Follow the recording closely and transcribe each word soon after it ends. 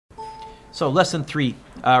So lesson 3,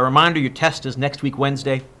 reminder, your test is next week,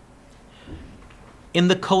 Wednesday. In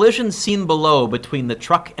the collision seen below between the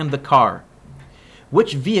truck and the car,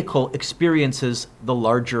 which vehicle experiences the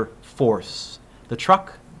larger force? The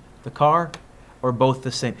truck, the car, or both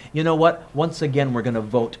the same? You know what? Once again, we're going to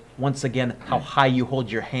vote. Once again, how high you hold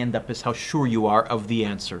your hand up is how sure you are of the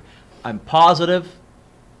answer. I'm positive,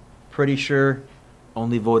 pretty sure,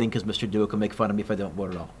 only voting because Mr. Dueck will make fun of me if I don't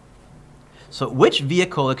vote at all. So which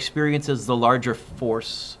vehicle experiences the larger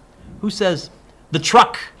force? Who says the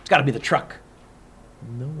truck? It's got to be the truck.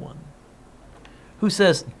 No one. Who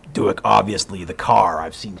says Dueck? Obviously the car.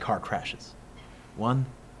 I've seen car crashes. 1,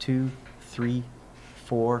 2, 3,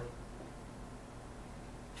 4,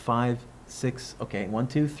 5, 6. Okay, 1,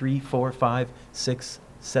 2, 3, 4, 5, 6,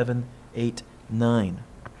 7, 8, 9.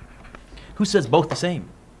 Who says both the same?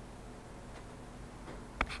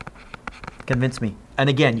 Convince me. And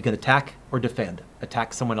again, you can attack or defend.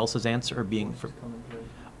 Attack someone else's answer or being...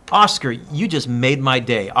 Oscar, you just made my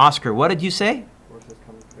day. Oscar, what did you say?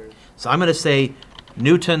 So I'm going to say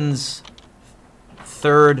Newton's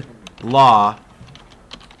third law,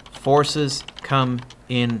 forces come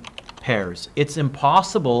in pairs. It's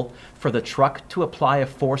impossible for the truck to apply a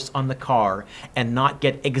force on the car and not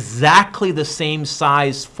get exactly the same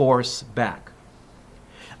size force back.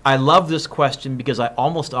 I love this question because I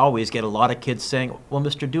almost always get a lot of kids saying, well,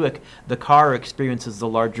 Mr. Dueck, the car experiences the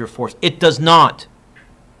larger force. It does not.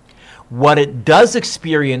 What it does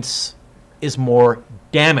experience is more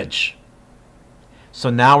damage. So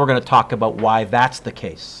now we're going to talk about why that's the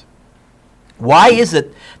case. Why is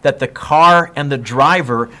it that the car and the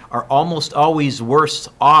driver are almost always worse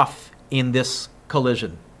off in this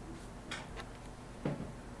collision?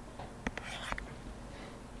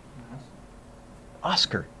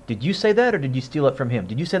 Oscar, did you say that or did you steal it from him?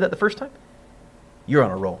 Did you say that the first time? You're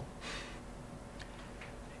on a roll.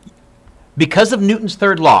 Because of Newton's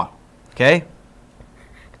third law, okay,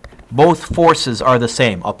 both forces are the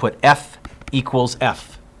same. I'll put F equals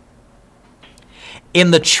F.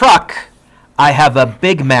 In the truck, I have a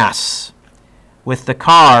big mass. With the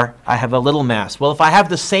car, I have a little mass. Well, if I have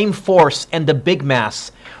the same force and a big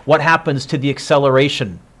mass, what happens to the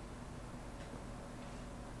acceleration?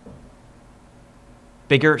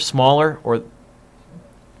 Bigger, smaller, or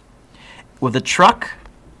with a truck,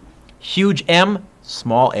 huge M,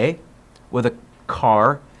 small a. With a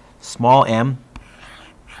car, small m.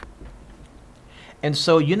 And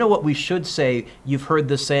so you know what we should say? You've heard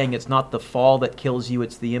this saying, it's not the fall that kills you,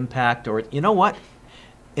 it's the impact. Or you know what?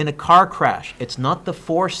 In a car crash, it's not the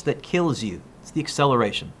force that kills you, it's the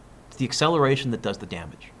acceleration. It's the acceleration that does the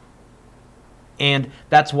damage. And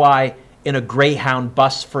that's why in a Greyhound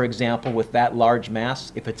bus, for example, with that large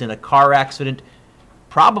mass, if it's in a car accident,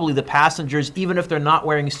 probably the passengers, even if they're not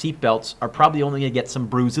wearing seatbelts, are probably only going to get some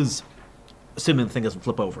bruises, assuming the thing doesn't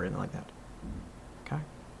flip over or anything like that. Okay?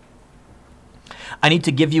 I need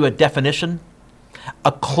to give you a definition.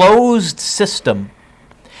 A closed system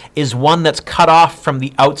is one that's cut off from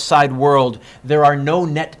the outside world. There are no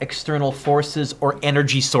net external forces or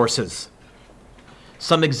energy sources.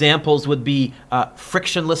 Some examples would be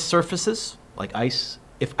frictionless surfaces, like ice.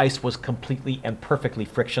 If ice was completely and perfectly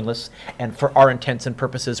frictionless, and for our intents and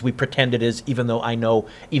purposes, we pretend it is, even though I know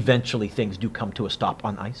eventually things do come to a stop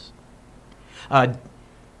on ice.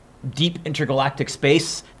 Deep intergalactic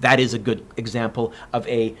space, that is a good example of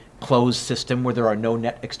a closed system where there are no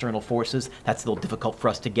net external forces. That's a little difficult for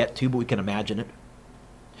us to get to, but we can imagine it.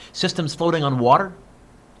 Systems floating on water,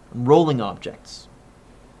 rolling objects.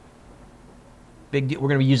 Big deal. We're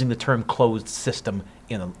going to be using the term closed system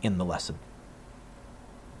in the lesson.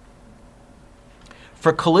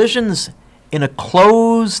 For collisions in a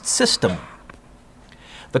closed system,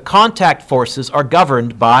 the contact forces are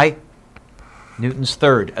governed by Newton's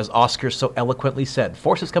third, as Oscar so eloquently said.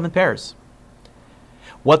 Forces come in pairs.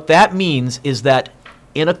 What that means is that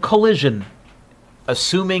in a collision,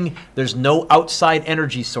 assuming there's no outside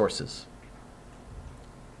energy sources,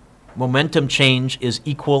 momentum change is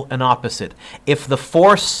equal and opposite. If the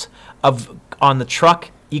force on the truck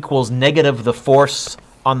equals negative the force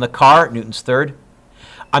on the car, Newton's third,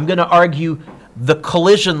 I'm going to argue the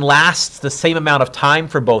collision lasts the same amount of time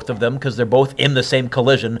for both of them because they're both in the same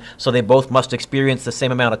collision, so they both must experience the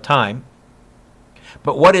same amount of time.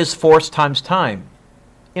 But what is force times time?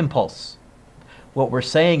 Impulse. What we're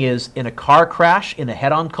saying is in a car crash, in a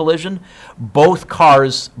head-on collision, both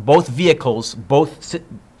cars, both vehicles,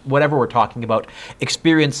 whatever we're talking about,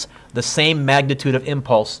 experience the same magnitude of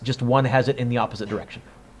impulse, just one has it in the opposite direction.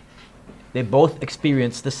 They both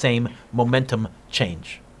experience the same momentum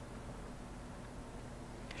change.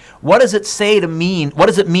 What does it say to mean? What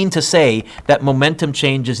does it mean to say that momentum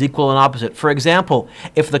change is equal and opposite? For example,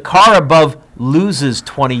 if the car above loses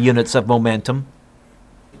 20 units of momentum,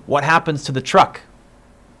 what happens to the truck?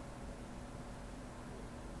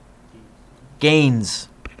 Gains.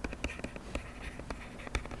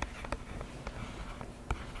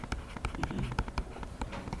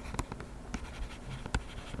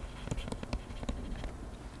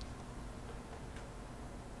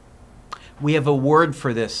 We have a word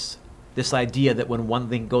for this idea that when one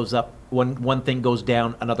thing goes up, when one thing goes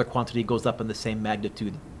down, another quantity goes up in the same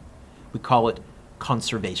magnitude. We call it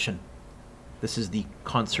conservation. This is the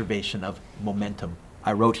conservation of momentum.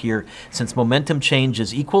 I wrote here, since momentum change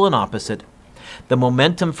is equal and opposite, the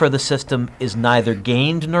momentum for the system is neither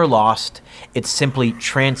gained nor lost. It's simply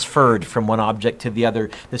transferred from one object to the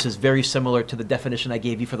other. This is very similar to the definition I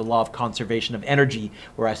gave you for the law of conservation of energy,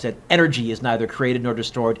 where I said energy is neither created nor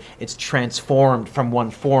destroyed. It's transformed from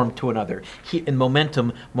one form to another. In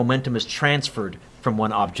momentum, momentum is transferred from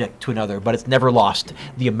one object to another, but it's never lost.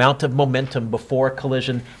 The amount of momentum before a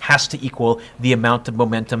collision has to equal the amount of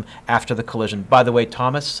momentum after the collision. By the way,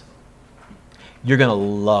 Thomas, you're going to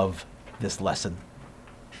love this lesson.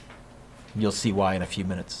 You'll see why in a few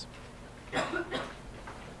minutes.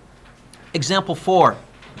 Example 4.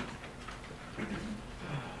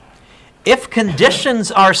 If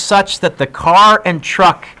conditions are such that the car and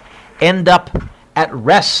truck end up at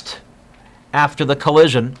rest after the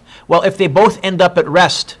collision, well, if they both end up at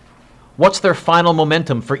rest, what's their final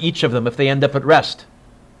momentum for each of them if they end up at rest?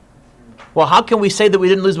 Well, how can we say that we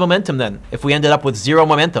didn't lose momentum then if we ended up with zero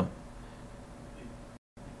momentum?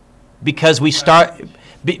 Because we started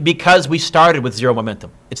with zero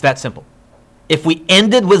momentum. It's that simple. If we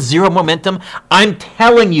ended with zero momentum, I'm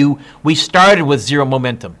telling you we started with zero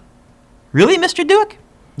momentum. Really, Mr. Dueck?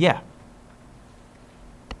 Yeah.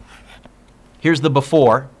 Here's the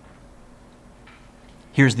before.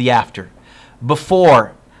 Here's the after.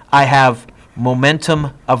 Before, I have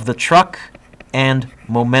momentum of the truck and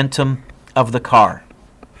momentum of the car.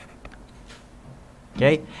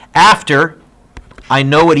 Okay? After, I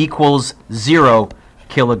know it equals 0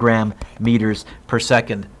 kilogram meters per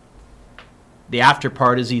second. The after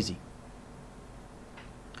part is easy.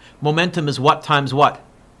 Momentum is what times what?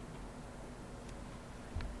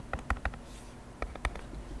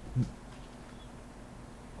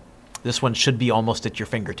 This one should be almost at your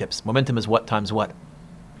fingertips. Momentum is what times what?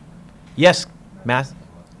 Yes, mass.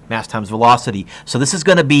 Mass times velocity. So this is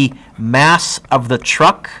going to be mass of the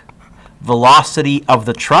truck, velocity of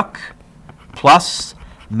the truck, plus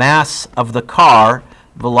mass of the car,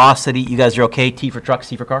 velocity. You guys are okay? T for truck,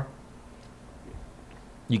 C for car?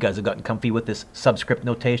 You guys have gotten comfy with this subscript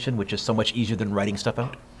notation, which is so much easier than writing stuff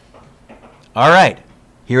out? All right,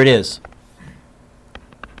 here it is.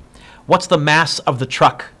 What's the mass of the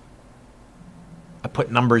truck? I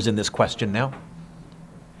put numbers in this question now.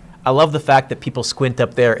 I love the fact that people squint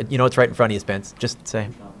up there. You know it's right in front of you, Spence. Just say.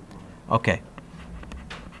 Okay.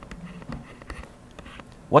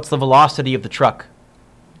 What's the velocity of the truck?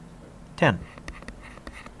 10.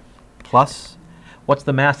 Plus, what's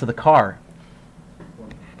the mass of the car?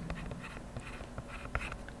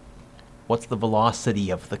 What's the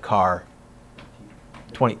velocity of the car?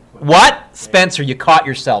 20. What? Spencer, you caught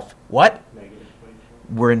yourself. What?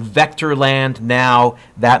 We're in vector land now.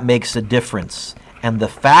 That makes a difference. And the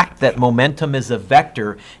fact that momentum is a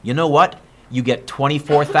vector, you know what? You get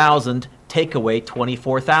 24,000, take away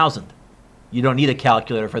 24,000. You don't need a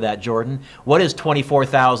calculator for that, Jordan. What is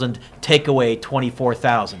 24,000, take away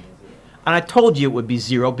 24,000? And I told you it would be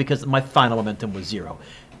 0 because my final momentum was 0.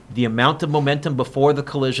 The amount of momentum before the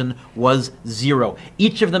collision was 0.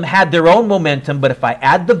 Each of them had their own momentum, but if I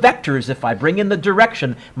add the vectors, if I bring in the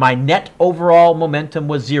direction, my net overall momentum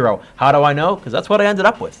was 0. How do I know? Because that's what I ended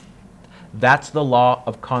up with. That's the law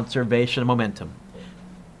of conservation of momentum.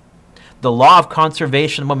 The law of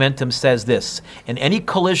conservation of momentum says this: in any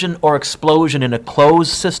collision or explosion in a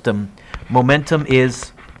closed system, momentum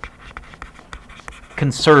is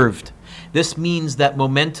conserved. This means that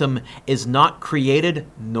momentum is not created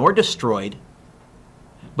nor destroyed,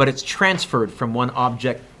 but it's transferred from one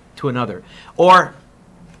object to another. Or,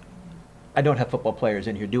 I don't have football players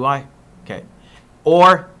in here, do I? Okay.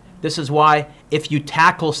 Or, this is why if you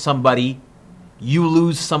tackle somebody, you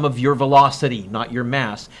lose some of your velocity, not your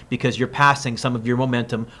mass, because you're passing some of your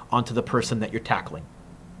momentum onto the person that you're tackling.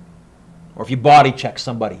 Or if you body check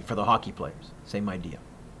somebody for the hockey players, same idea.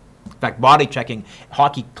 In fact, body checking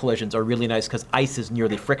hockey collisions are really nice because ice is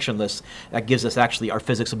nearly frictionless. That gives us actually, our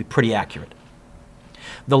physics will be pretty accurate.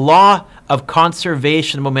 The law of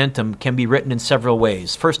conservation of momentum can be written in several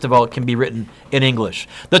ways. First of all, it can be written in English.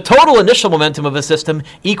 The total initial momentum of a system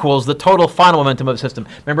equals the total final momentum of a system.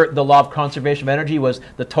 Remember, the law of conservation of energy was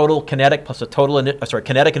the total kinetic plus the total,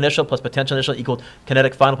 kinetic initial plus potential initial equaled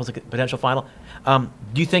kinetic final plus potential final. Do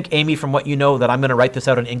you think, Amy, from what you know, that I'm going to write this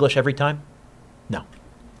out in English every time? No.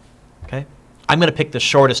 Okay? I'm going to pick the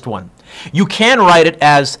shortest one. You can write it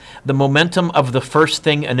as the momentum of the first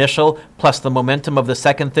thing initial plus the momentum of the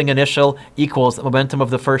second thing initial equals the momentum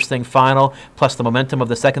of the first thing final plus the momentum of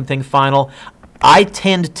the second thing final. I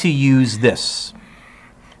tend to use this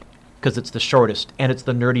because it's the shortest and it's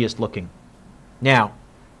the nerdiest looking. Now,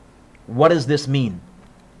 what does this mean?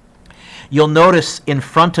 You'll notice in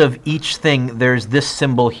front of each thing there's this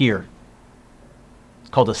symbol here. It's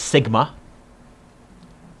called a sigma.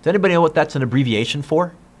 Does anybody know what that's an abbreviation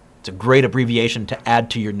for? It's a great abbreviation to add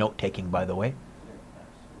to your note-taking, by the way.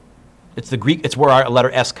 It's the Greek, it's where our letter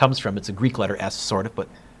S comes from. It's a Greek letter S, sort of, but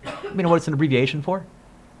you know what it's an abbreviation for?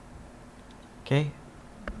 Okay.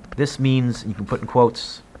 This means, you can put in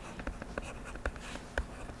quotes,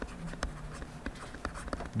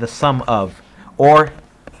 the sum of, or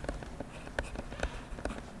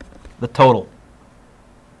the total.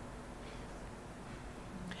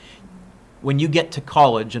 When you get to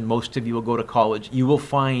college, and most of you will go to college, you will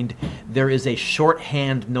find there is a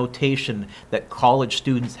shorthand notation that college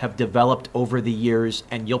students have developed over the years,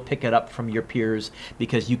 and you'll pick it up from your peers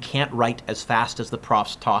because you can't write as fast as the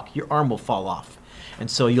profs talk. Your arm will fall off. And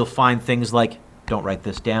so you'll find things like, don't write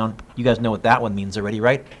this down. You guys know what that one means already,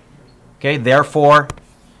 right? Okay, therefore,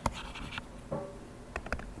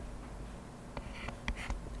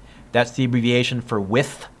 that's the abbreviation for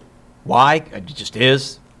with. Why? It just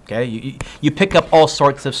is. Okay, you pick up all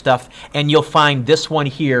sorts of stuff, and you'll find this one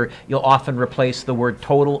here, you'll often replace the word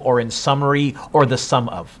total or in summary or the sum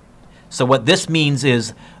of. So what this means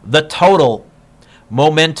is the total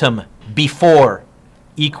momentum before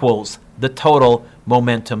equals the total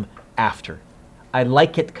momentum after. I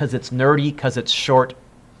like it because it's nerdy, because it's short,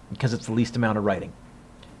 because it's the least amount of writing.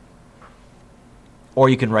 Or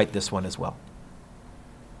you can write this one as well.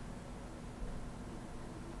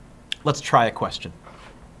 Let's try a question.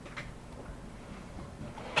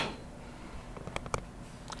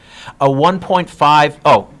 A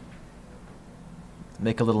 1.5,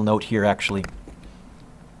 make a little note here actually.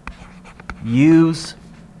 Use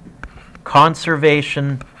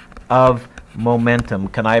conservation of momentum.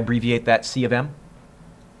 Can I abbreviate that C of M?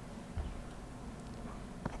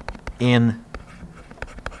 In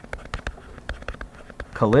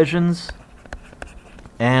collisions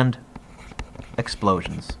and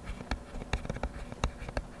explosions.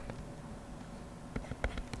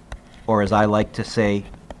 Or as I like to say,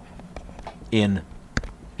 in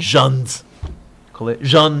jeunes.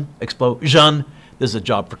 Jeune, explosion. This is a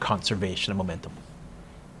job for conservation of momentum.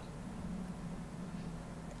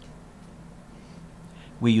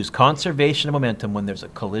 We use conservation of momentum when there's a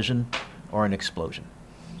collision or an explosion.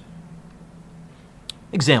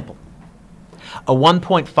 Example. A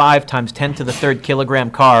 1.5 times 10 to the third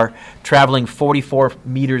kilogram car traveling 44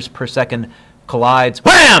 meters per second collides,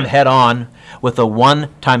 wham, head on with a 1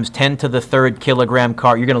 times 10 to the third kilogram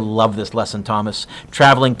car. You're going to love this lesson, Thomas.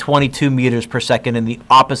 Traveling 22 meters per second in the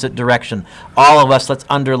opposite direction. All of us, let's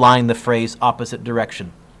underline the phrase opposite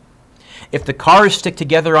direction. If the cars stick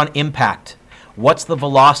together on impact, what's the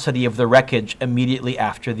velocity of the wreckage immediately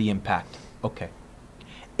after the impact? Okay.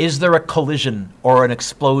 Is there a collision or an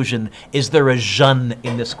explosion? Is there a jeune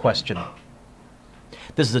in this question?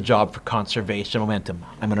 This is a job for conservation of momentum.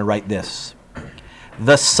 I'm going to write this.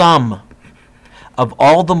 The sum of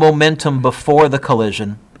all the momentum before the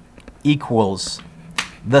collision equals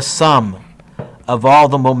the sum of all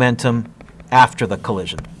the momentum after the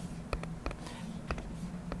collision.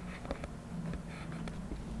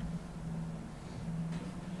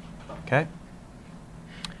 Okay?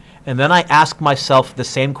 And then I ask myself the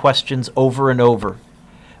same questions over and over.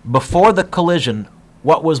 Before the collision,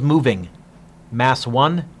 what was moving? Mass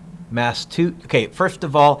 1, mass 2. Okay, first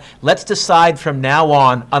of all, let's decide from now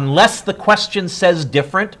on, unless the question says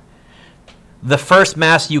different, the first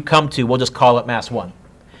mass you come to, we'll just call it mass 1.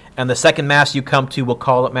 And the second mass you come to, we'll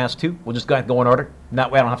call it mass 2. We'll just go in order.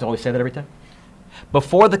 That way I don't have to always say that every time.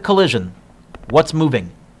 Before the collision, what's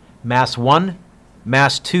moving? Mass 1,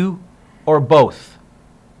 mass 2, or both?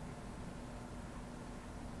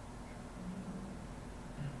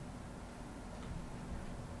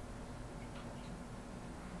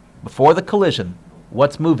 Before the collision,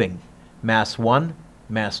 what's moving? Mass 1,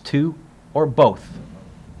 mass 2, or both?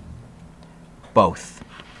 Both.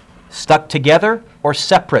 Stuck together or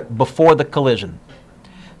separate before the collision?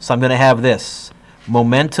 So I'm going to have this.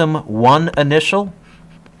 momentum 1 initial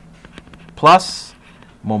plus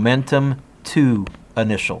momentum 2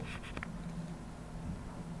 initial.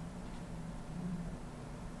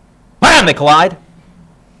 Bam! They collide.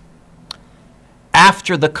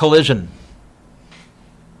 After the collision,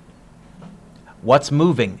 what's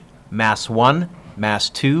moving? Mass 1, mass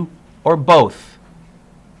 2, or both?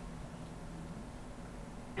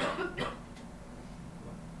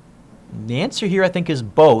 The answer here, I think, is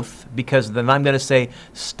both, because then I'm going to say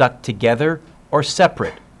stuck together or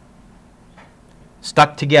separate.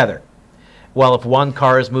 Stuck together. Well, if one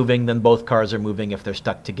car is moving, then both cars are moving if they're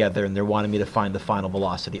stuck together, and they're wanting me to find the final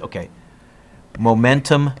velocity. Okay.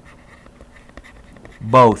 Momentum,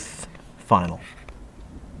 both, final.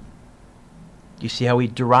 You see how we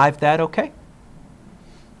derived that? Okay.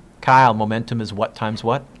 Kyle, momentum is what times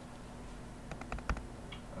what?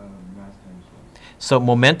 Mass times 1. So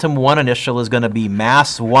momentum 1 initial is going to be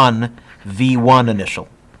mass 1 V1 initial,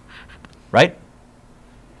 right?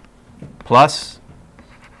 Plus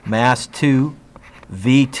mass 2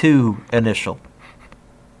 V2 initial.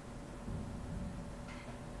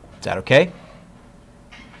 Is that okay?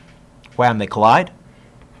 Wham, they collide.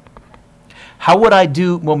 How would I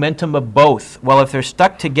do momentum of both? Well, if they're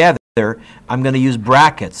stuck together, I'm going to use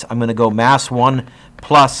brackets. I'm going to go mass 1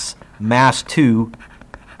 plus mass 2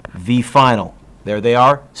 V final. There they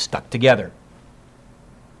are, stuck together.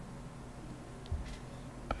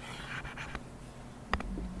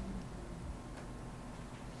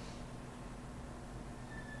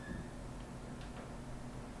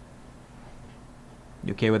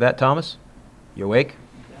 You okay with that, Thomas? You awake?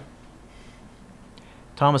 Yeah.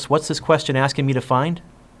 Thomas, what's this question asking me to find?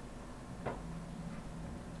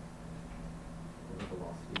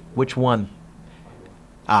 Which one?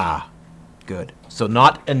 Ah, good. So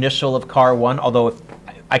not initial of car 1, although if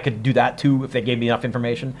I could do that too if they gave me enough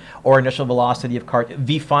information, or initial velocity of car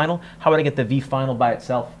V final. How would I get the V final by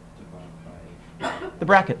itself? The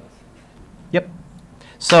bracket. Yep.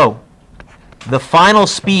 So the final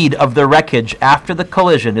speed of the wreckage after the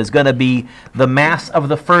collision is going to be the mass of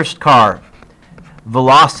the first car,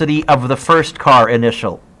 velocity of the first car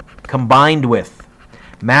initial, combined with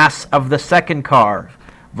mass of the second car,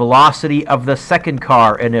 velocity of the second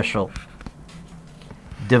car initial,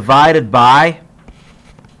 divided by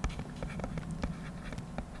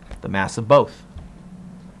the mass of both.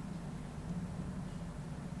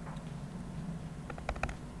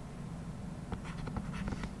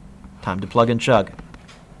 Time to plug and chug.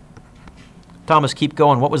 Thomas, keep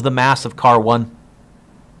going. What was the mass of car 1? 1.5.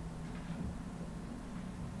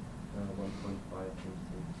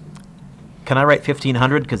 Can I write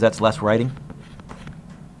 1500 because that's less writing?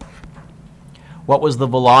 What was the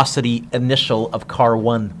velocity initial of car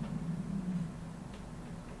 1?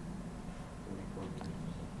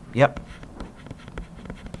 Yep.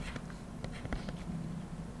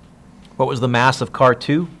 What was the mass of car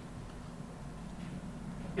 2?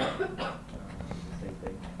 Same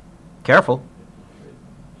thing. Careful.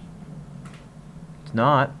 It's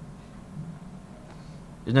not.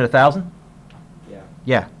 Isn't it 1,000? Yeah.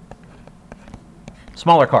 Yeah.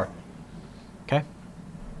 Smaller car. Okay.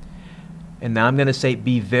 And now I'm going to say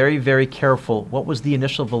be very, very careful. What was the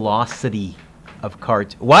initial velocity of car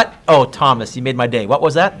 2? What? Oh, Thomas, you made my day. What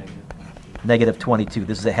was that? Negative 22.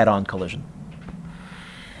 This is a head-on collision.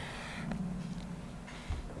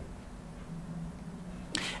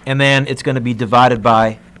 And then it's going to be divided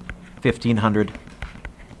by 1,500.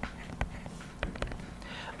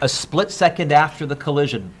 A split second after the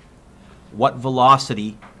collision, what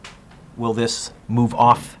velocity will this move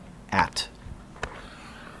off at?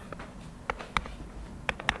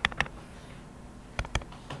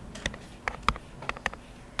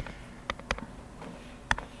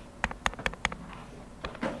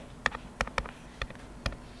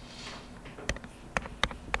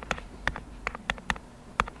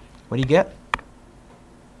 What do you get?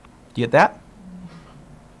 Do you get that?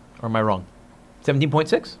 Or am I wrong?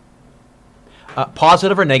 17.6?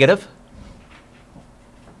 Positive or negative?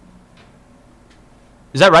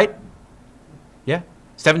 Is that right? Yeah?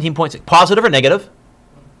 17.6. Positive or negative?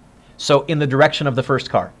 So in the direction of the first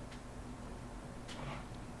car.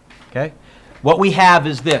 Okay? What we have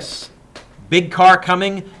is this. Big car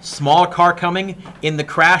coming, small car coming. In the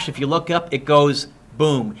crash, if you look up, it goes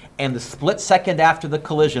boom. And the split second after the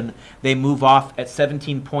collision, they move off at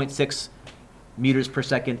 17.6 meters per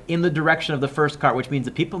second in the direction of the first car, which means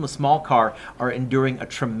the people in the small car are enduring a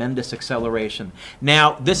tremendous acceleration.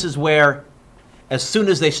 Now, this is where As soon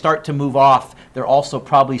as they start to move off, they're also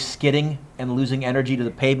probably skidding and losing energy to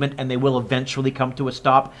the pavement, and they will eventually come to a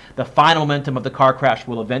stop. The final momentum of the car crash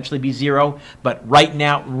will eventually be zero, but right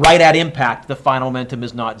now, right at impact, the final momentum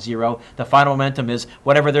is not zero. The final momentum is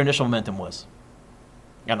whatever their initial momentum was.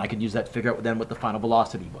 And I can use that to figure out then what the final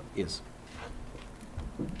velocity is.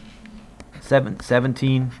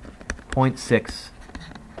 17.6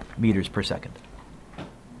 meters per second.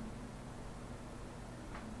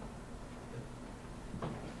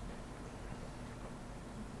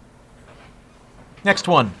 Next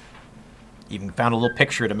one. Even found a little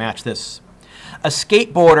picture to match this. A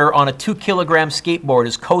skateboarder on a 2-kilogram skateboard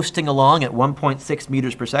is coasting along at 1.6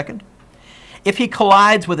 meters per second. If he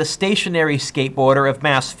collides with a stationary skateboarder of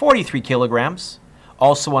mass 43 kilograms,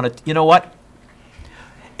 also on a, you know what?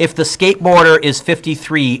 If the skateboarder is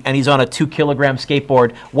 53 and he's on a 2-kilogram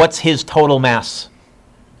skateboard, what's his total mass?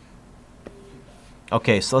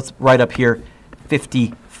 Okay, so let's write up here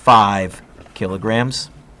 55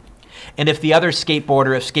 kilograms. And if the other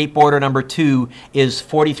skateboarder, if skateboarder number 2 is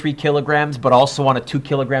 43 kilograms, but also on a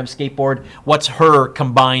 2-kilogram skateboard, what's her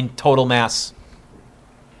combined total mass?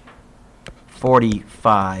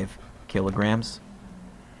 45 kilograms.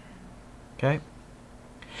 Okay.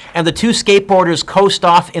 And the two skateboarders coast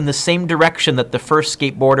off in the same direction that the first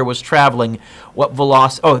skateboarder was traveling. What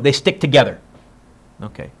velocity? Oh, they stick together.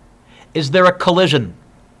 Okay. Is there a collision?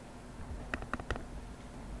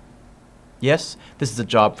 Yes? This is a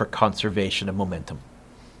job for conservation of momentum.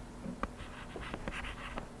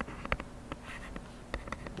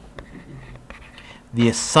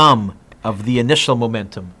 The sum of the initial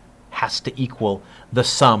momentum has to equal the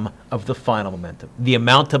sum of the final momentum. The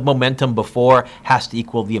amount of momentum before has to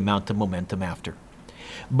equal the amount of momentum after.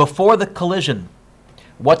 Before the collision,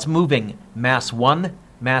 what's moving? Mass 1,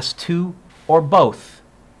 mass 2, or both?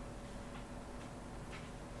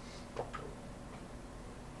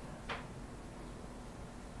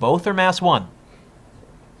 Both or mass 1?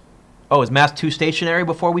 Oh, is mass 2 stationary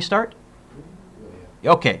before we start?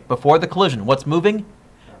 Okay, before the collision, what's moving?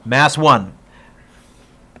 Mass 1.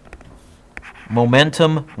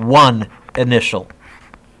 Momentum 1 initial.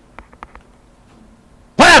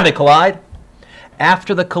 Bam! They collide.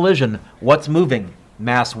 After the collision, what's moving?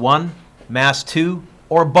 Mass 1, mass 2,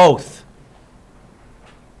 or both?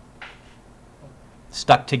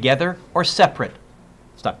 Stuck together or separate?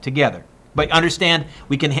 Stuck together. But understand,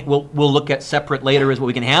 we'll look at separate later as well.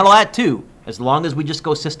 We can handle that too, as long as we just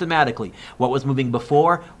go systematically. What was moving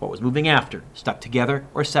before, what was moving after, stuck together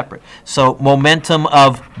or separate. So momentum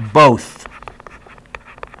of both.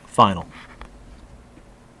 Final.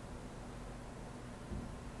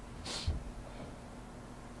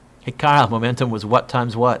 Hey Kyle, momentum was what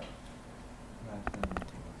times what?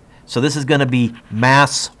 So this is going to be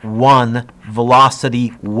mass 1, velocity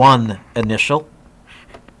 1 initial.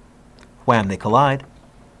 Wham, they collide.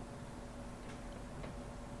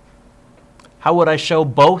 How would I show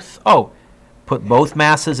both? Oh, put both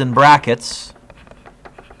masses in brackets.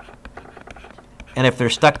 And if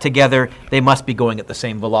they're stuck together, they must be going at the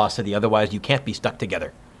same velocity. Otherwise, you can't be stuck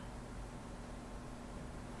together.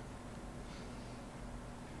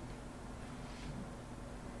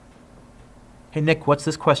 Hey, Nick, what's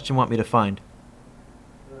this question want me to find?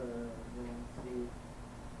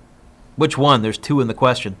 Which one? There's 2 in the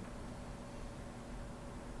question.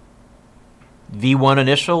 V1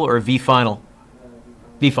 initial or V final?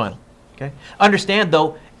 V final. Okay. Understand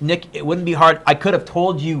though, Nick, it wouldn't be hard. I could have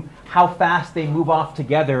told you how fast they move off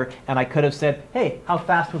together, and I could have said, hey, how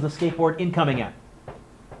fast was the skateboard incoming at?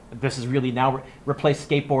 This is really now replace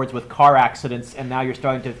skateboards with car accidents, and now you're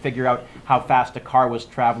starting to figure out how fast a car was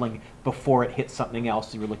traveling before it hit something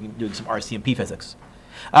else. You were doing some RCMP physics.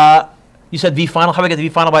 You said V final. How do I get the V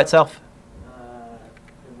final by itself?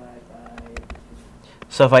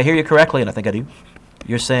 So if I hear you correctly, and I think I do,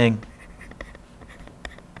 you're saying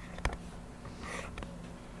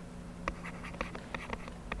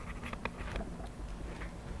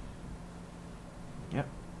yep.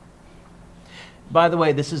 By the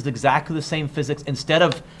way, this is exactly the same physics. Instead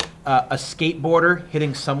of a skateboarder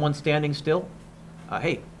hitting someone standing still,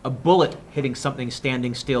 hey, a bullet hitting something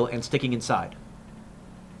standing still and sticking inside.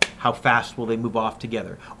 How fast will they move off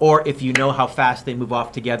together? Or if you know how fast they move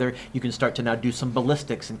off together, you can start to now do some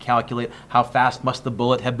ballistics and calculate how fast must the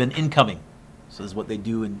bullet have been incoming. So this is what they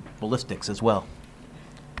do in ballistics as well.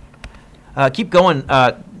 Keep going.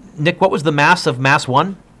 Nick, what was the mass of mass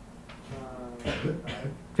 1?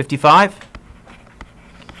 55?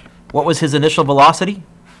 What was his initial velocity?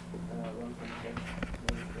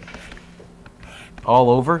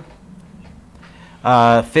 All over?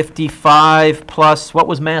 55 plus, what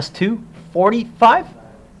was mass 2? 45?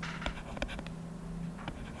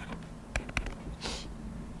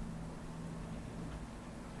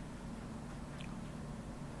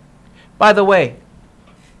 By the way,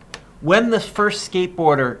 when the first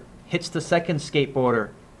skateboarder hits the second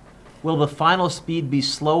skateboarder, will the final speed be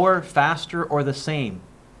slower, faster, or the same?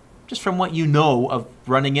 Just from what you know of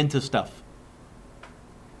running into stuff.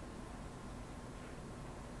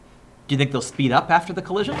 Do you think they'll speed up after the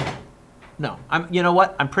collision? No. You know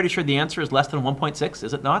what? I'm pretty sure the answer is less than 1.6,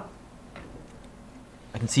 is it not?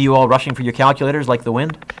 I can see you all rushing for your calculators like the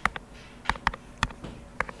wind.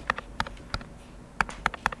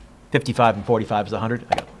 55 and 45 is 100.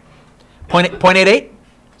 I got 0.88? Is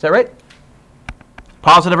that right?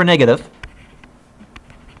 Positive or negative?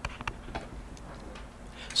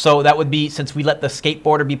 So that would be, since we let the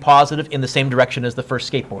skateboarder be positive, in the same direction as the first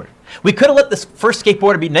skateboarder. We could have let this first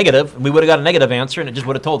skateboarder be negative, and we would have got a negative answer, and it just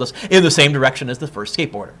would have told us in the same direction as the first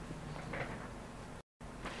skateboarder.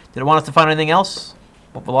 Did it want us to find anything else?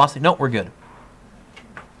 What velocity? No, we're good.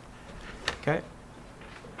 Okay.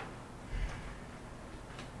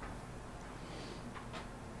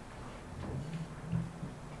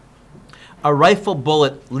 A rifle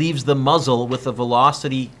bullet leaves the muzzle with a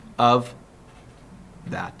velocity of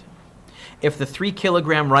that. If the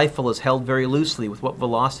 3-kilogram rifle is held very loosely, with what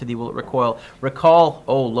velocity will it recoil?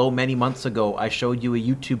 Recall, many months ago, I showed you a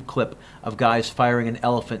YouTube clip of guys firing an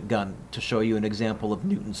elephant gun to show you an example of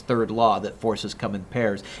Newton's third law, that forces come in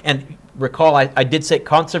pairs. And recall, I did say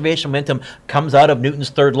conservation momentum comes out of Newton's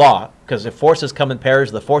third law, because if forces come in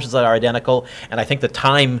pairs, the forces are identical, and I think the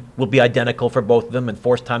time will be identical for both of them, and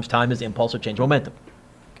force times time is impulse or change momentum.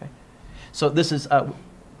 Okay. So this is... can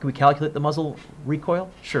we calculate the muzzle recoil?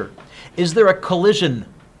 Sure. Is there a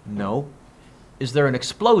collision? No. Is there an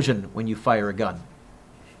explosion when you fire a gun?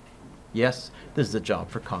 Yes. This is a job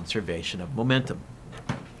for conservation of momentum.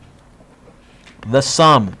 The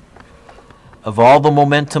sum of all the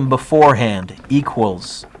momentum beforehand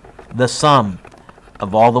equals the sum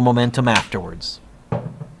of all the momentum afterwards.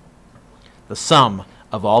 The sum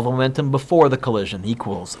of all the momentum before the collision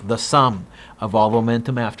equals the sum of all the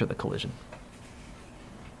momentum after the collision.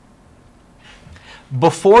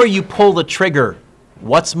 Before you pull the trigger,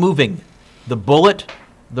 what's moving? The bullet,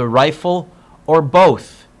 the rifle, or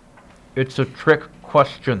both? It's a trick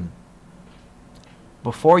question.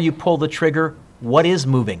 Before you pull the trigger, what is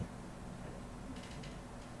moving?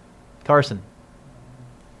 Carson.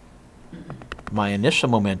 My initial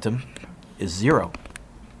momentum is 0.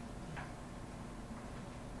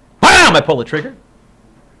 Bam! I pull the trigger.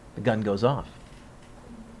 The gun goes off.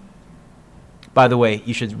 By the way,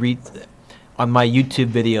 you should read... on my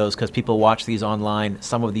YouTube videos, because people watch these online,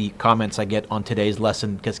 some of the comments I get on today's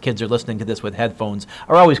lesson, because kids are listening to this with headphones,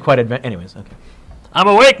 are always quite advanced. Anyways, okay. I'm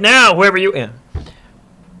awake now, whoever you... Yeah.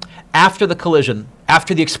 After the collision,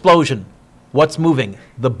 after the explosion, what's moving?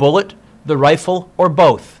 The bullet, the rifle, or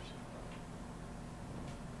both?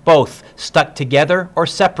 Both. Stuck together or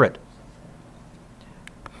separate?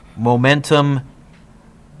 Momentum.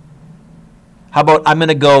 How about, I'm going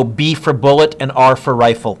to go B for bullet and R for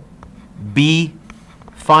rifle. B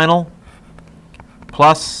final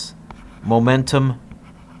plus momentum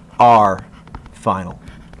R final.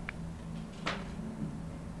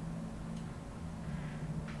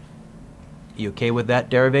 You okay with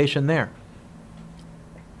that derivation there?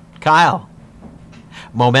 Kyle,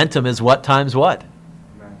 momentum is what times what?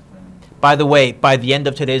 By the way, by the end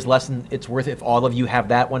of today's lesson, it's worth it if all of you have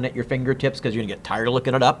that one at your fingertips, because you're going to get tired of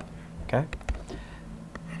looking it up. Okay?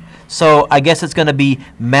 So I guess it's going to be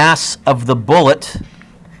mass of the bullet,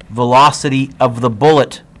 velocity of the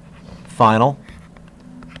bullet final,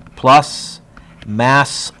 plus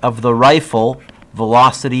mass of the rifle,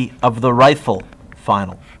 velocity of the rifle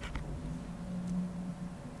final.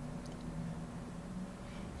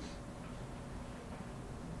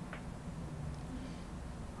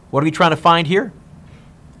 What are we trying to find here?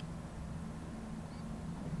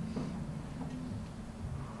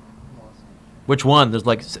 Which one? There's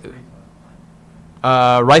like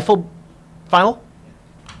rifle final?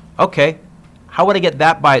 Okay. How would I get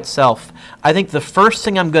that by itself? I think the first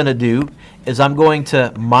thing I'm going to do is I'm going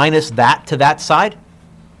to minus that to that side.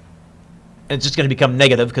 And it's just going to become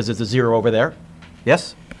negative because there's a 0 over there.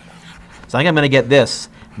 Yes? So I think I'm going to get this.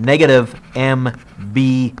 Negative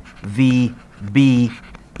MBVB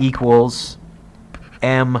equals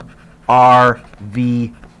MRVR.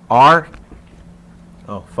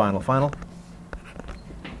 Oh, final.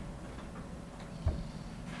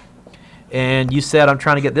 And you said I'm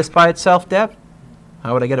trying to get this by itself, Deb?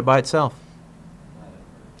 How would I get it by itself?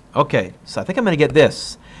 Okay, so I think I'm going to get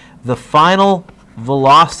this. The final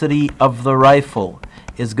velocity of the rifle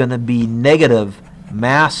is going to be negative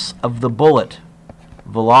mass of the bullet,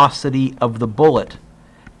 velocity of the bullet,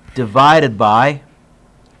 divided by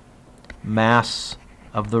mass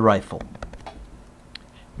of the rifle.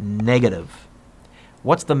 Negative.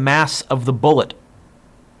 What's the mass of the bullet?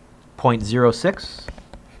 0.06.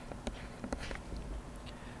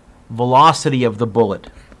 Velocity of the bullet,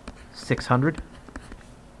 600.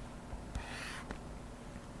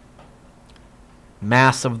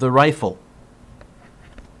 Mass of the rifle,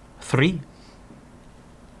 3.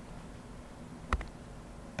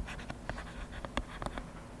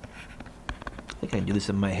 I think I can do this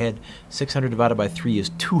in my head. 600 divided by 3 is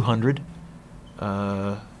 200.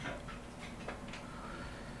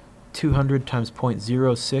 200 times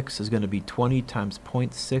 0.06 is going to be 20 times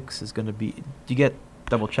 0.6 is going to be, do you get,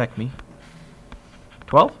 double check me,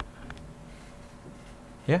 12?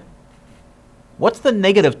 Yeah? What's the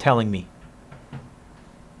negative telling me?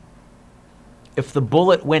 If the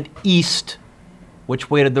bullet went east, which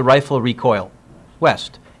way did the rifle recoil?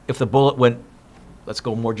 West. If the bullet went, let's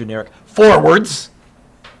go more generic, forwards,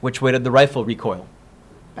 which way did the rifle recoil?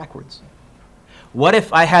 Backwards. What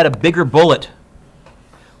if I had a bigger bullet?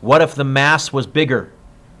 What if the mass was bigger?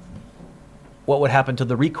 What would happen to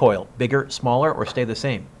the recoil? Bigger, smaller, or stay the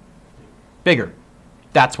same? Bigger.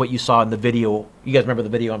 That's what you saw in the video. You guys remember the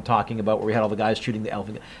video I'm talking about where we had all the guys shooting the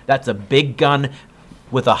elephant? That's a big gun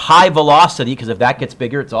with a high velocity, because if that gets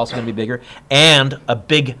bigger, it's also going to be bigger, and a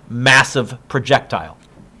big, massive projectile.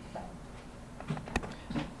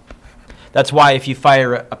 That's why if you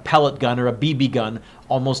fire a pellet gun or a BB gun,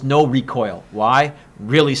 almost no recoil. Why?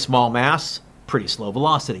 Really small mass, pretty slow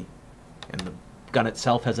velocity. And the gun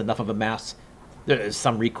itself has enough of a mass. There is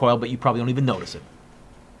some recoil, but you probably don't even notice it.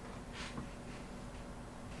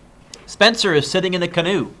 Spencer is sitting in a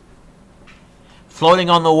canoe, floating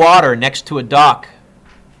on the water next to a dock.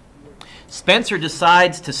 Spencer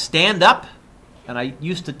decides to stand up, and I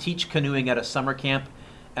used to teach canoeing at a summer camp,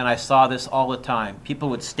 and I saw this all the time. People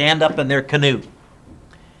would stand up in their canoe,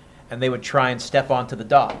 and they would try and step onto the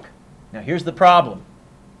dock. Now here's the problem.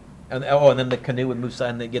 And then the canoe would move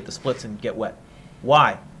side and they'd get the splits and get wet.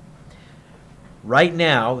 Why? Right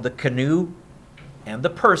now, the canoe and the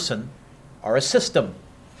person are a system.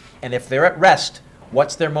 And if they're at rest,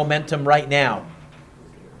 what's their momentum right now?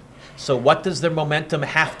 So what does their momentum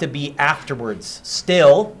have to be afterwards?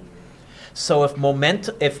 Still. So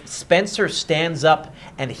if Spencer stands up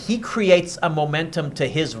and he creates a momentum to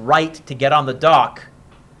his right to get on the dock,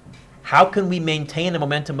 how can we maintain a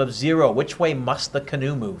momentum of 0? Which way must the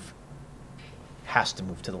canoe move? Has to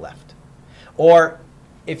move to the left. Or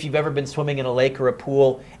if you've ever been swimming in a lake or a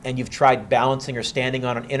pool and you've tried balancing or standing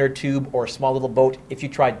on an inner tube or a small little boat, if you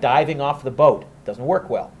try diving off the boat, it doesn't work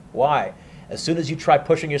well. Why? As soon as you try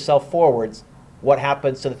pushing yourself forwards, what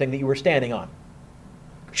happens to the thing that you were standing on?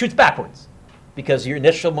 Shoots backwards, because your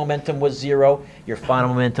initial momentum was 0, your final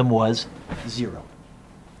momentum was 0.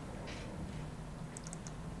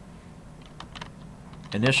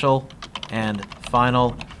 Initial and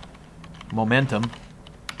final momentum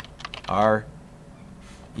are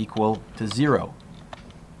equal to 0.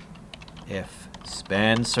 If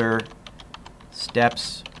Spencer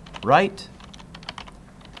steps right,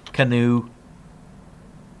 canoe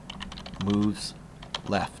moves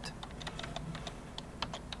left.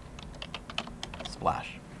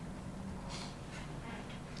 Splash.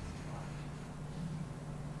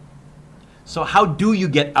 So how do you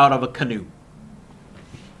get out of a canoe?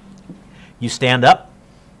 You stand up.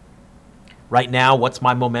 Right now, what's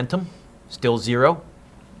my momentum? Still 0.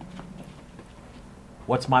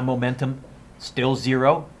 What's my momentum? Still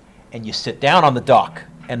 0. And you sit down on the dock.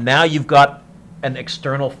 And now you've got an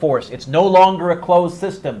external force. It's no longer a closed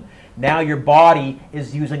system. Now your body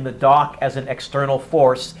is using the dock as an external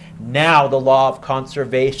force. Now the law of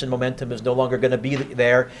conservation momentum is no longer going to be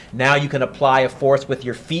there. Now you can apply a force with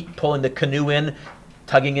your feet, pulling the canoe in,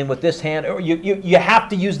 tugging in with this hand. Or you have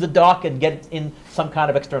to use the dock and get in some kind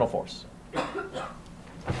of external force.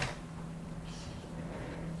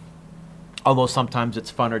 Although sometimes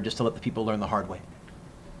it's funner just to let the people learn the hard way.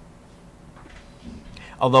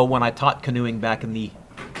 Although when I taught canoeing back in the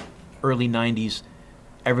early 90s,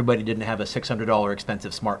 everybody didn't have a $600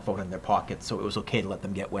 expensive smartphone in their pocket, so it was okay to let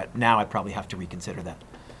them get wet. Now I probably have to reconsider that.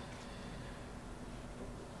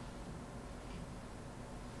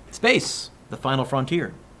 Space, the final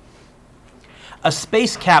frontier. A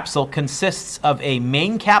space capsule consists of a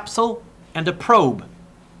main capsule and a probe.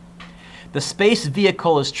 The space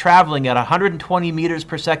vehicle is traveling at 120 meters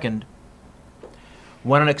per second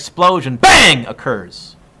when an explosion, bang,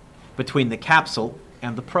 occurs between the capsule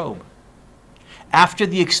and the probe. After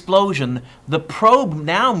the explosion, the probe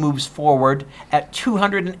now moves forward at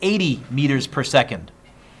 280 meters per second.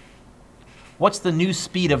 What's the new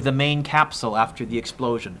speed of the main capsule after the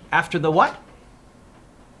explosion? After the what?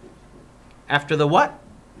 After the what?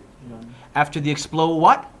 After the explode,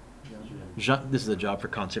 what? This is a job for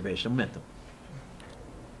conservation of momentum.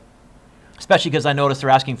 Especially because I noticed they're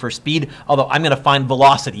asking for speed, although I'm going to find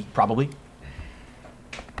velocity, probably.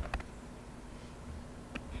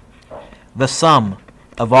 The sum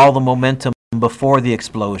of all the momentum before the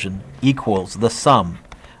explosion equals the sum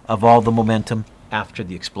of all the momentum after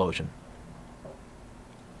the explosion.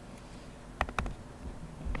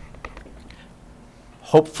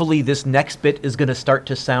 Hopefully this next bit is going to start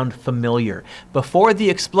to sound familiar. Before the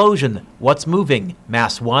explosion, what's moving?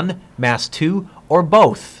 Mass 1, mass 2, or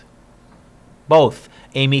both? Both.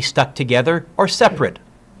 Amy, stuck together or separate?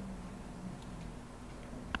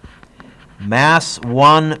 Mass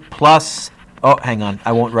 1 plus, oh, hang on,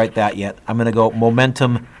 I won't write that yet. I'm going to go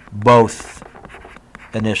momentum both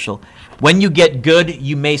initial. When you get good,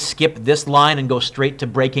 you may skip this line and go straight to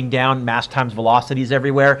breaking down mass times velocities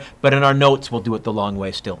everywhere, but in our notes, we'll do it the long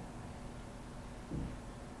way still.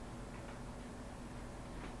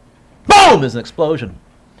 Boom! There's an explosion.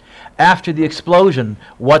 After the explosion,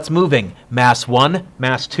 what's moving? Mass 1,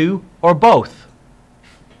 mass 2, or both?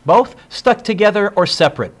 Both? Stuck together or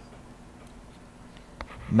separate?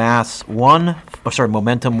 Mass 1,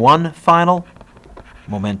 momentum 1 final,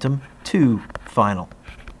 momentum 2 final.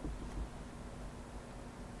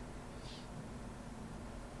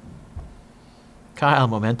 Kyle,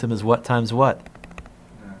 momentum is what times what?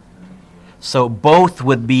 So both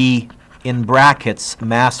would be in brackets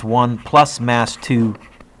mass 1 plus mass 2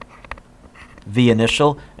 V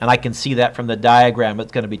initial, and I can see that from the diagram.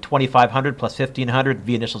 It's going to be 2,500 plus 1,500.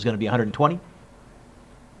 V initial is going to be 120.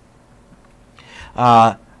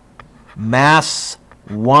 Mass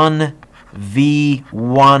 1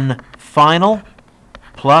 V1 final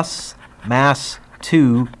plus mass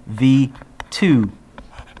 2 V2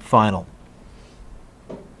 final.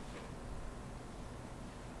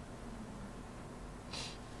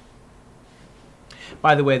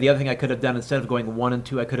 By the way, the other thing I could have done, instead of going 1 and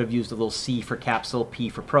 2, I could have used a little C for capsule, P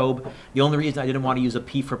for probe. The only reason I didn't want to use a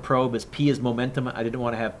P for probe is P is momentum. I didn't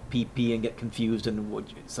want to have PP and get confused, and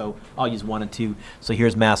so I'll use 1 and 2. So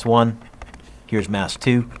here's mass 1, here's mass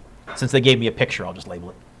 2. Since they gave me a picture, I'll just label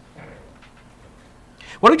it.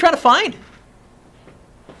 What are we trying to find?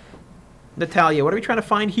 Natalia, what are we trying to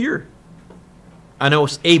find here? I know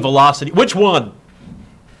it's a velocity. Which one?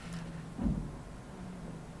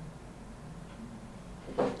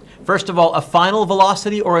 First of all, a final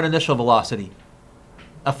velocity or an initial velocity?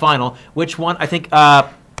 A final. Which one? I think,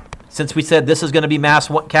 since we said this is going to be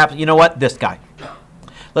mass 1 cap, you know what? This guy.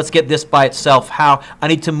 Let's get this by itself. How? I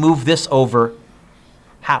need to move this over.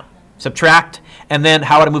 How? Subtract. And then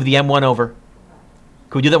how would I move the M1 over?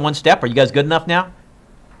 Can we do that one step? Are you guys good enough now?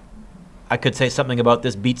 I could say something about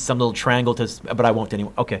this beats some little triangle, but I won't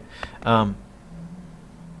anymore. Okay. I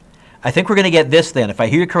think we're going to get this then, if I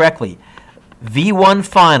hear you correctly. V1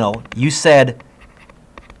 final, you said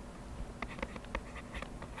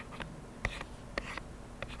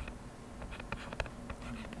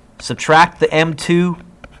subtract the M2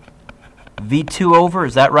 V2 over.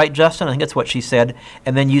 Is that right, Justin? I think that's what she said.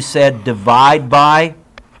 And then you said divide by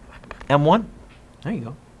M1. There you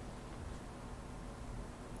go.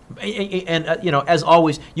 And you know, as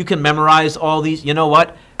always, you can memorize all these. You know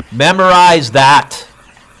what? Memorize that.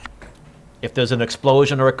 If there's an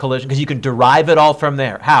explosion or a collision, because you can derive it all from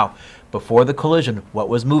there. How? Before the collision, what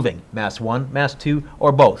was moving? Mass 1, mass 2,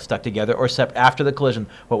 or both, stuck together or separate. After the collision,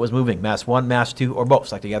 what was moving? Mass 1, mass 2, or both,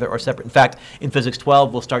 stuck together or separate. In fact, in Physics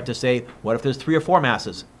 12, we'll start to say, what if there's 3 or 4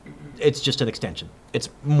 masses? It's just an extension. It's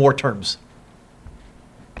more terms.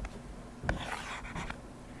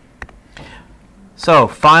 So,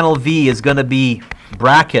 final V is going to be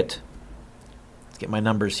bracket. Let's get my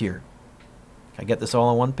numbers here. I get this all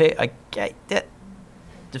on one page? I get it.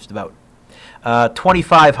 Just about.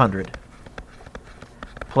 2,500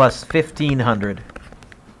 plus 1,500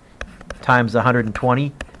 times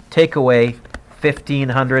 120. Take away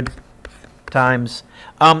 1,500 times.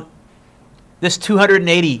 This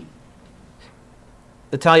 280,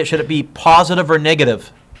 Natalia, should it be positive or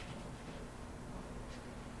negative?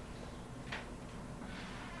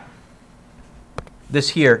 This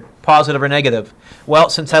here, positive or negative? Well,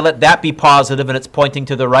 since I let that be positive and it's pointing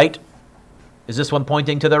to the right, is this one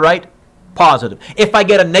pointing to the right? Positive. If I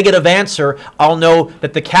get a negative answer, I'll know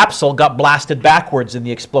that the capsule got blasted backwards in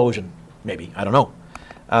the explosion. Maybe, I don't know.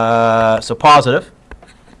 So positive.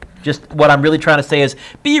 Just what I'm really trying to say is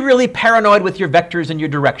be really paranoid with your vectors and your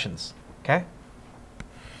directions, okay?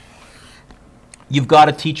 You've got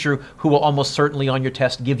a teacher who will almost certainly on your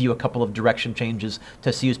test give you a couple of direction changes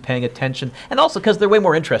to see who's paying attention, and also because they're way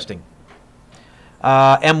more interesting.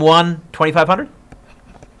 M1, 2,500.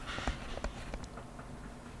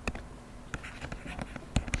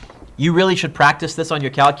 You really should practice this on your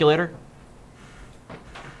calculator.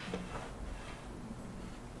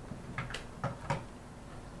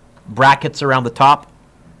 Brackets around the top.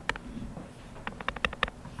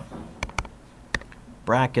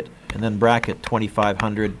 Bracket, and then bracket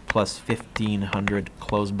 2,500 plus 1,500,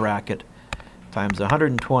 close bracket, times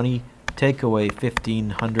 120, take away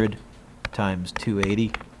 1,500 times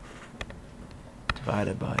 280,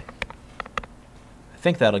 divided by, I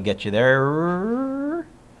think that'll get you there.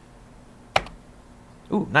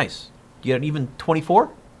 Ooh, nice. You get an even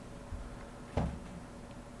 24?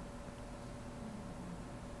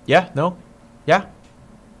 Yeah? No? Yeah?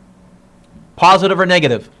 Positive or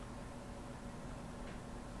negative?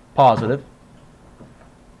 Positive.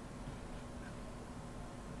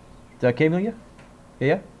 Is that okay, Amelia?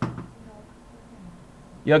 Yeah?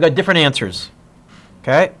 You all got different answers.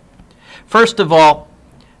 Okay? First of all,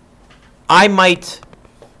 I might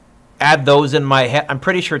add those in my head. I'm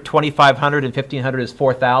pretty sure 2,500 and 1,500 is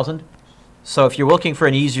 4,000. So if you're looking for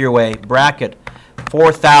an easier way, bracket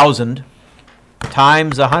 4,000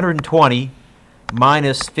 times 120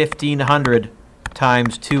 minus 1,500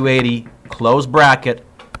 times 280, close bracket,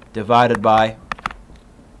 divided by.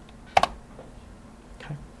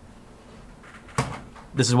 Okay.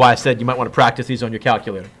 This is why I said you might want to practice these on your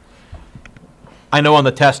calculator. I know on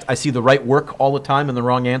the test I see the right work all the time and the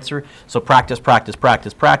wrong answer, so practice, practice,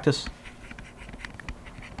 practice, practice.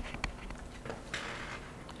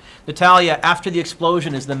 Natalia, after the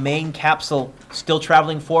explosion, is the main capsule still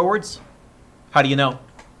traveling forwards? How do you know?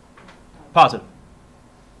 Positive.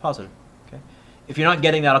 Positive. Okay. If you're not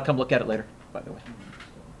getting that, I'll come look at it later, by the way.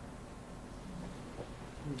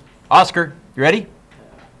 Oscar, you ready?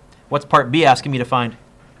 What's part B asking me to find?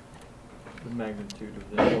 The magnitude of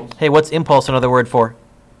the impulse. Hey, what's impulse another word for?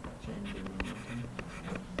 Change in momentum.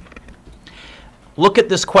 Look at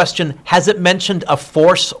this question. Has it mentioned a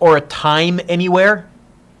force or a time anywhere?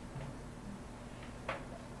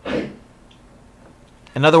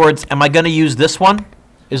 In other words, am I going to use this one?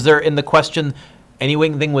 Is there in the question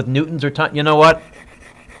anything with newtons or time? You know what?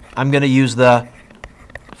 I'm going to use the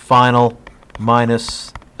final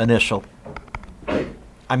minus initial.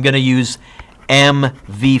 I'm going to use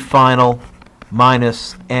mv final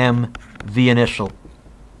minus mv initial.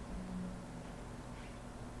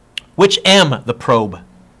 Which m? The probe.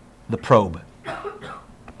 The probe.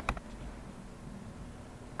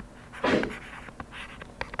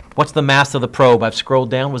 What's the mass of the probe? I've scrolled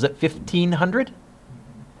down. Was it 1,500?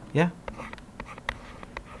 Yeah.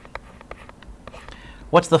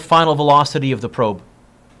 What's the final velocity of the probe?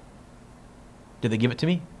 Did they give it to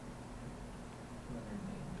me?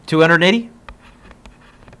 280?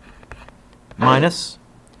 Minus.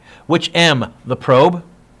 Which m? The probe.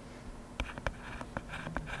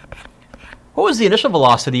 What was the initial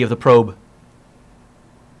velocity of the probe?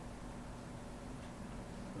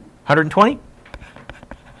 120?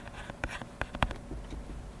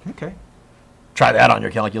 Okay. Try that on your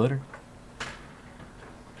calculator.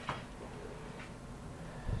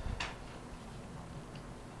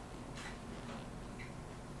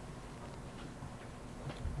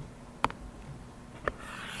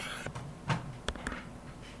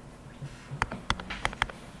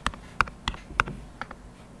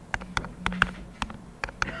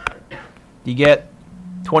 You get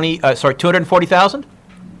 240,000?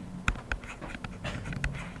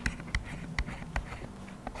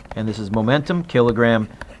 And this is momentum, kilogram,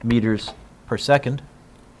 meters per second.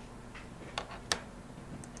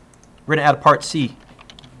 We're going to add part C.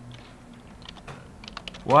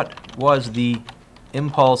 What was the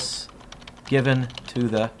impulse given to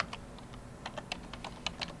the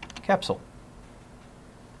capsule?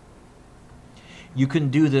 You can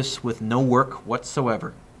do this with no work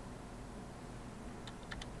whatsoever.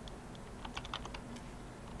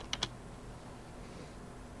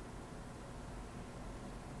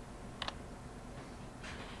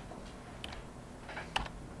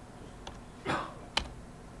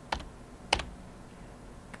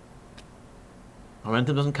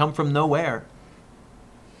 Momentum doesn't come from nowhere.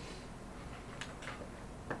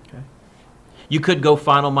 Okay. You could go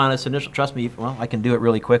final minus initial. Trust me, well, I can do it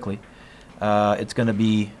really quickly. It's going to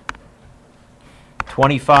be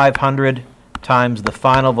 2,500 times the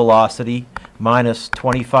final velocity minus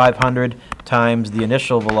 2,500 times the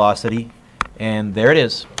initial velocity. And there it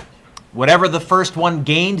is. Whatever the first one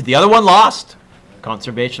gained, the other one lost.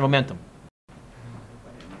 Conservation of momentum.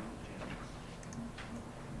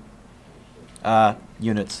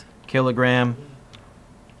 Units, kilogram,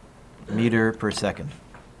 meter per second.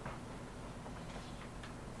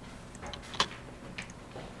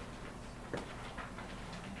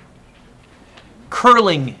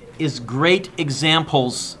 Curling is great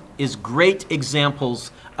examples is great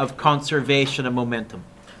examples of conservation of momentum.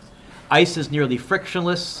 Ice is nearly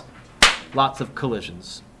frictionless, lots of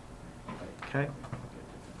collisions. Okay?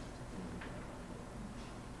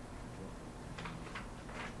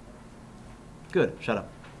 Good, shut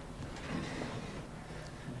up.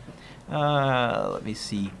 Let me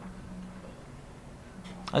see.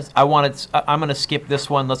 I'm going to skip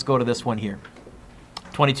this one. Let's go to this one here.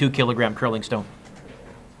 22 kilogram curling stone.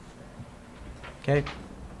 Okay.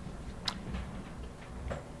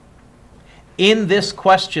 In this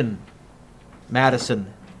question,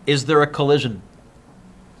 Madison, is there a collision?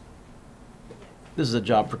 This is a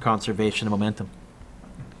job for conservation of momentum.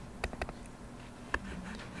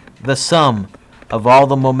 The sum of all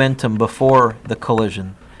the momentum before the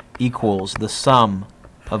collision equals the sum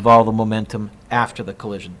of all the momentum after the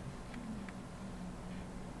collision.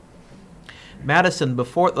 Madison,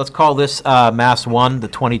 before, let's call this mass 1, the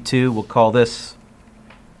 22. We'll call this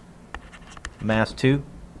mass 2.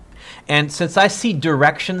 And since I see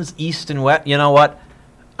directions east and west, you know what?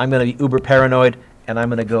 I'm going to be uber paranoid, and I'm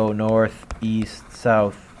going to go north, east,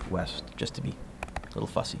 south, west, just to be a little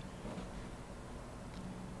fussy.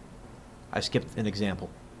 I skipped an example.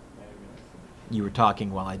 You were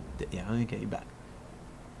talking while I did. Yeah, okay, you're back.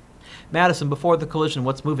 Madison, before the collision,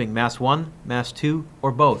 what's moving? Mass 1, mass 2,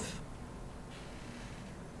 or both?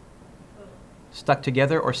 Stuck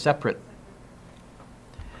together or separate?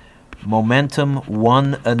 Momentum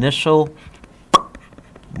 1 initial,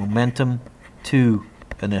 momentum 2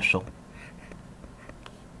 initial.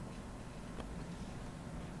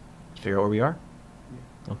 Figure out where we are?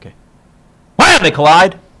 Okay. Wham! They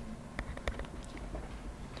collide!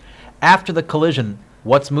 After the collision,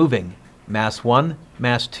 what's moving? Mass 1,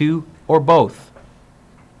 mass 2, or both?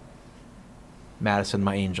 Madison,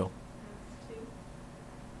 my angel.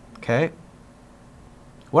 Okay.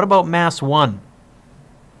 What about mass 1?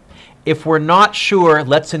 If we're not sure,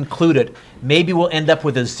 let's include it. Maybe we'll end up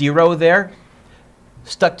with a 0 there.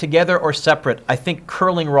 Stuck together or separate? I think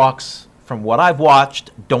curling rocks, from what I've watched,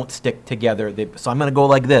 don't stick together. So I'm going to go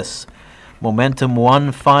like this. Momentum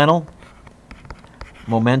 1 final.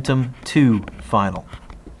 Momentum 2 final.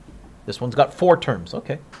 This one's got 4 terms.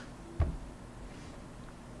 Okay.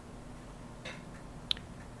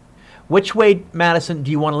 Which way, Madison, do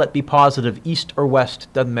you want to let be positive? East or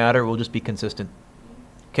west? Doesn't matter. We'll just be consistent.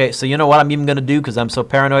 Okay, so you know what I'm even going to do because I'm so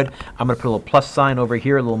paranoid? I'm going to put a little plus sign over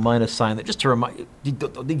here, a little minus sign, just to remind you.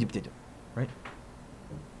 Right?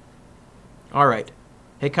 All right.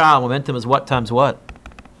 Hey, Kyle, momentum is what times what?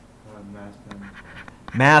 Mass 10.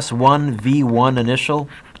 Mass 1 V1 initial.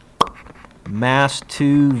 Mass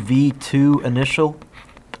 2 V2 initial.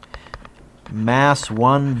 Mass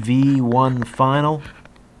 1 V1 final.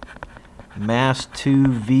 Mass 2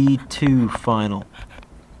 V2 final.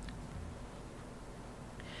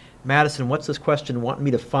 Madison, what's this question wanting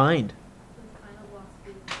me to find?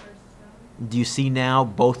 Do you see now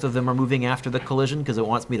both of them are moving after the collision because it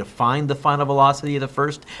wants me to find the final velocity of the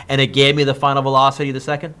first and it gave me the final velocity of the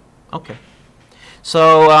second? Okay.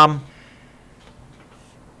 So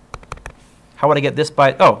how would I get this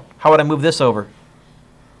by, how would I move this over?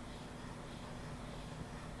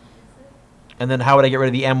 And then how would I get rid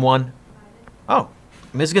of the M1? Oh, I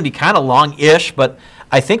mean, this is going to be kind of long-ish, but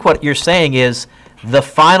I think what you're saying is the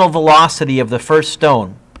final velocity of the first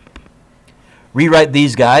stone. Rewrite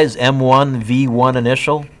these guys, M1 V1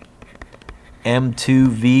 initial, M2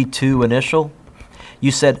 V2 initial.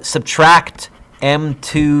 You said subtract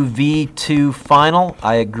M2 V2 final.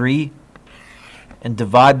 I agree. And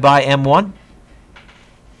divide by M1.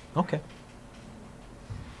 Okay.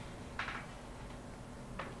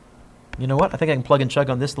 You know what? I think I can plug and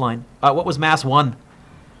chug on this line. What was mass 1?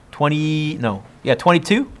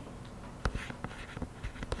 22?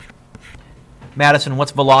 Madison,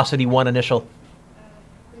 what's velocity 1 initial?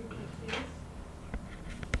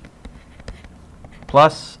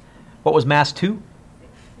 Plus, what was mass 2?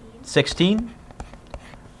 16.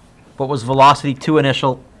 What was velocity 2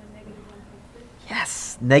 initial?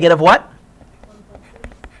 Yes. Negative what?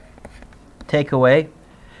 Take away.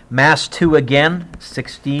 Mass 2 again,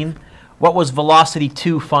 16. What was velocity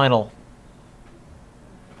 2 final?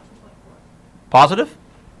 Positive?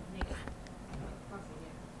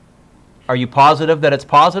 Are you positive that it's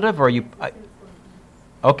positive, or are you...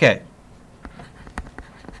 okay.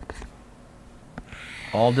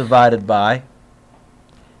 All divided by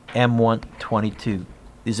M122.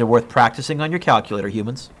 These are worth practicing on your calculator,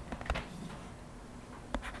 humans.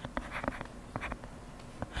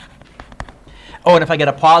 Oh, and if I get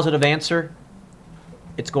a positive answer,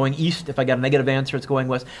 it's going east. If I got a negative answer, it's going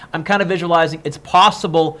west. I'm kind of visualizing it's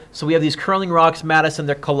possible. So we have these curling rocks, Madison,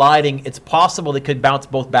 they're colliding. It's possible they could bounce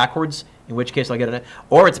both backwards, in which case I'll get it.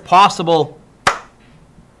 Or it's possible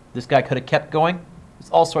this guy could have kept going. There's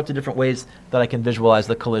all sorts of different ways that I can visualize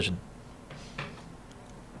the collision.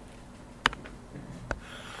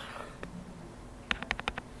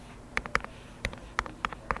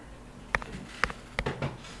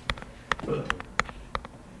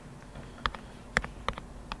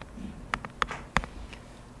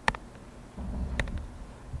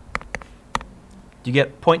 Do you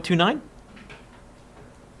get 0.29?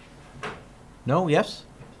 No? Yes?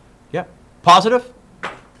 Yeah. Positive?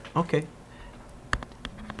 Okay.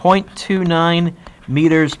 0.29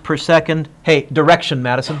 meters per second. Hey, direction,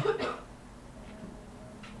 Madison.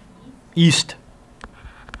 East.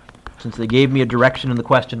 Since they gave me a direction in the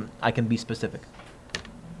question, I can be specific.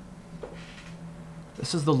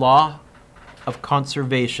 This is the law of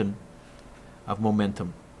conservation of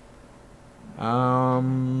momentum.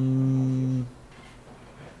 I'm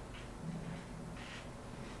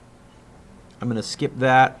going to skip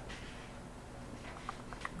that.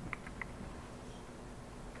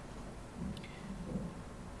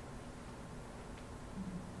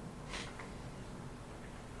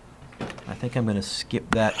 I think I'm going to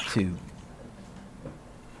skip that too.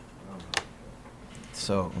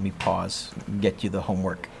 So let me pause and get you the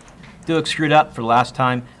homework. Dueck screwed up for the last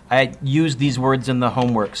time. I used these words in the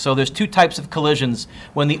homework. So there's two types of collisions.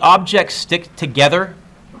 When the objects stick together,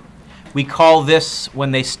 we call this,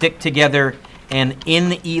 when they stick together, an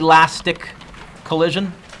inelastic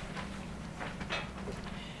collision.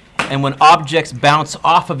 And when objects bounce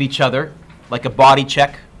off of each other, like a body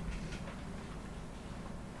check,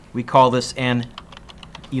 we call this an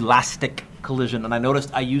elastic collision. And I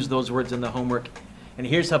noticed I used those words in the homework. And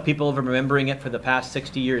here's how people have been remembering it for the past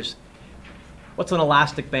 60 years. What's an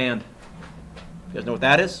elastic band? You guys know what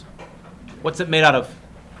that is? What's it made out of?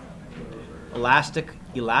 Elastic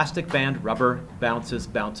band, rubber, bounces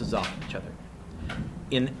off each other.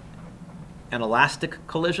 In an elastic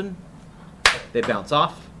collision, they bounce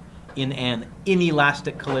off. In an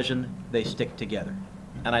inelastic collision, they stick together.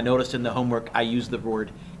 And I noticed in the homework, I used the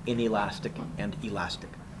word inelastic and elastic.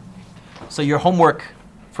 So your homework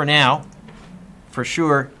for now, for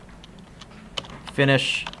sure,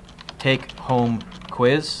 finish take-home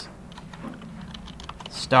quiz.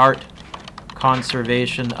 Start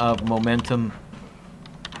conservation of momentum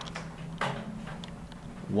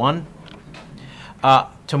 1.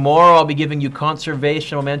 Tomorrow I'll be giving you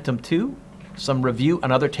conservation momentum 2, some review,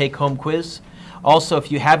 another take-home quiz. Also, if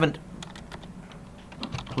you haven't,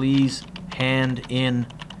 please hand in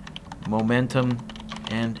momentum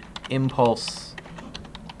and impulse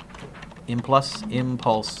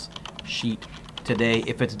sheet today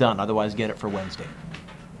if it's done. Otherwise, get it for Wednesday.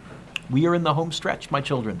 We are in the home stretch, my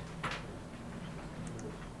children.